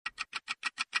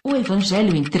O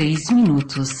Evangelho em 3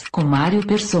 minutos, com Mário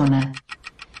Persona.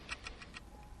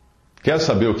 Quer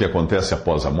saber o que acontece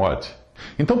após a morte?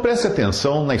 Então preste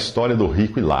atenção na história do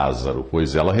rico e Lázaro,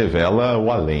 pois ela revela o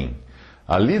além.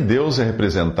 Ali Deus é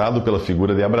representado pela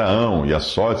figura de Abraão e a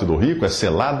sorte do rico é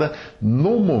selada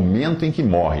no momento em que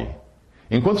morre.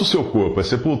 Enquanto o seu corpo é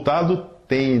sepultado,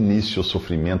 tem início o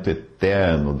sofrimento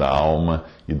eterno da alma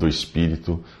e do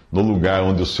espírito, no lugar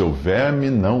onde o seu verme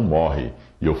não morre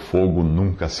e o fogo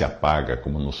nunca se apaga,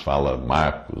 como nos fala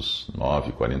Marcos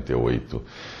 9:48.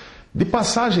 De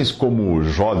passagens como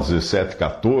Jó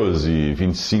 17:14 e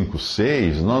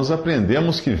 25:6, nós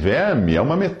aprendemos que verme é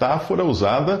uma metáfora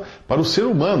usada para o ser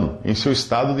humano em seu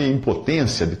estado de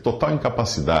impotência, de total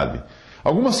incapacidade.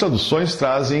 Algumas traduções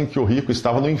trazem que o rico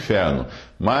estava no inferno,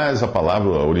 mas a palavra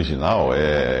original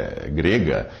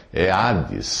grega é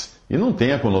Hades, e não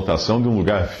tem a conotação de um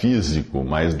lugar físico,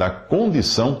 mas da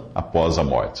condição após a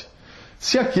morte.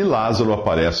 Se aqui Lázaro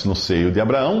aparece no seio de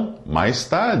Abraão, mais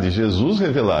tarde Jesus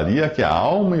revelaria que a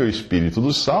alma e o espírito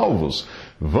dos salvos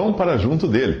vão para junto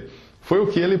dele. Foi o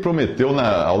que ele prometeu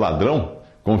ao ladrão,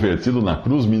 convertido na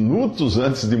cruz minutos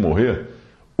antes de morrer.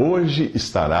 Hoje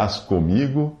estarás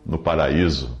comigo no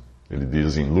paraíso, ele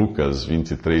diz em Lucas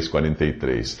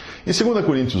 23:43. Em 2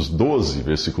 Coríntios 12,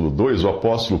 versículo 2, o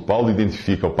apóstolo Paulo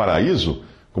identifica o paraíso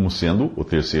como sendo o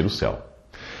terceiro céu.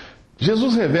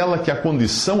 Jesus revela que a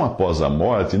condição após a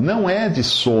morte não é de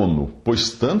sono, pois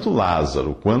tanto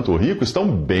Lázaro quanto o rico estão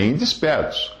bem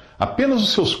despertos. Apenas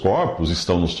os seus corpos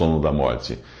estão no sono da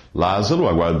morte. Lázaro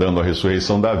aguardando a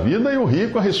ressurreição da vida e o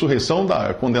rico a ressurreição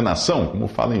da condenação, como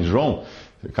fala em João,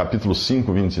 capítulo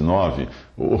 5, 29.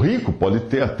 O rico pode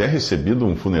ter até recebido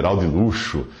um funeral de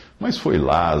luxo, mas foi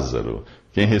Lázaro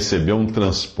quem recebeu um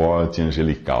transporte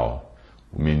angelical.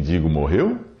 O mendigo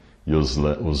morreu e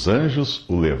os anjos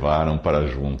o levaram para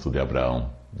junto de Abraão,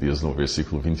 diz no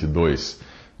versículo 22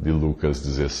 de Lucas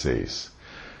 16.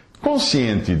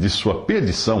 Consciente de sua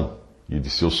perdição e de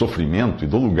seu sofrimento e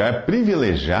do lugar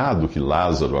privilegiado que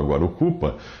Lázaro agora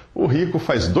ocupa, o rico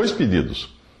faz 2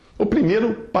 pedidos. O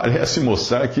primeiro parece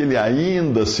mostrar que ele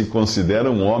ainda se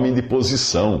considera um homem de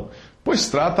posição, pois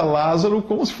trata Lázaro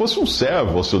como se fosse um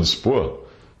servo ao seu dispor.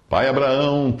 Pai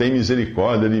Abraão, tem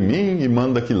misericórdia de mim e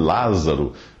manda que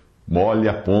Lázaro molhe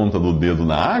a ponta do dedo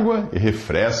na água e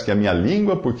refresque a minha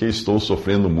língua, porque estou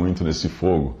sofrendo muito nesse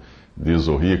fogo, diz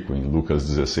o rico em Lucas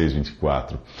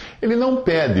 16:24. Ele não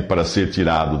pede para ser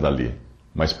tirado dali,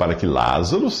 mas para que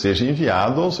Lázaro seja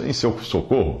enviado em seu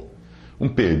socorro. Um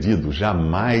perdido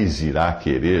jamais irá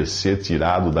querer ser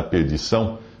tirado da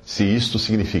perdição, se isto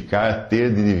significar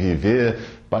ter de viver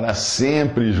para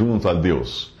sempre junto a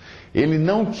Deus. Ele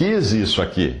não quis isso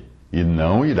aqui e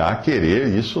não irá querer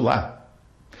isso lá.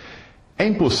 É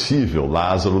impossível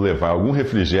Lázaro levar algum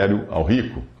refrigério ao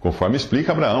rico, conforme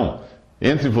explica Abraão.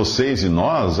 Entre vocês e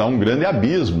nós há um grande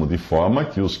abismo, de forma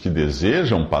que os que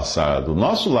desejam passar do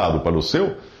nosso lado para o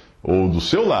seu, ou do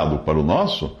seu lado para o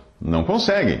nosso, não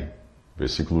conseguem.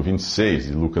 Versículo 26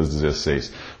 de Lucas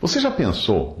 16. Você já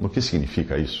pensou no que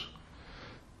significa isso?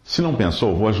 Se não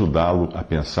pensou, vou ajudá-lo a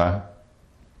pensar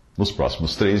nos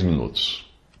próximos 3 minutos.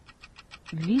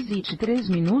 Visite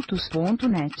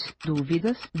 3minutos.net.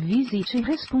 Dúvidas? Visite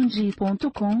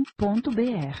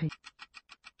respondi.com.br.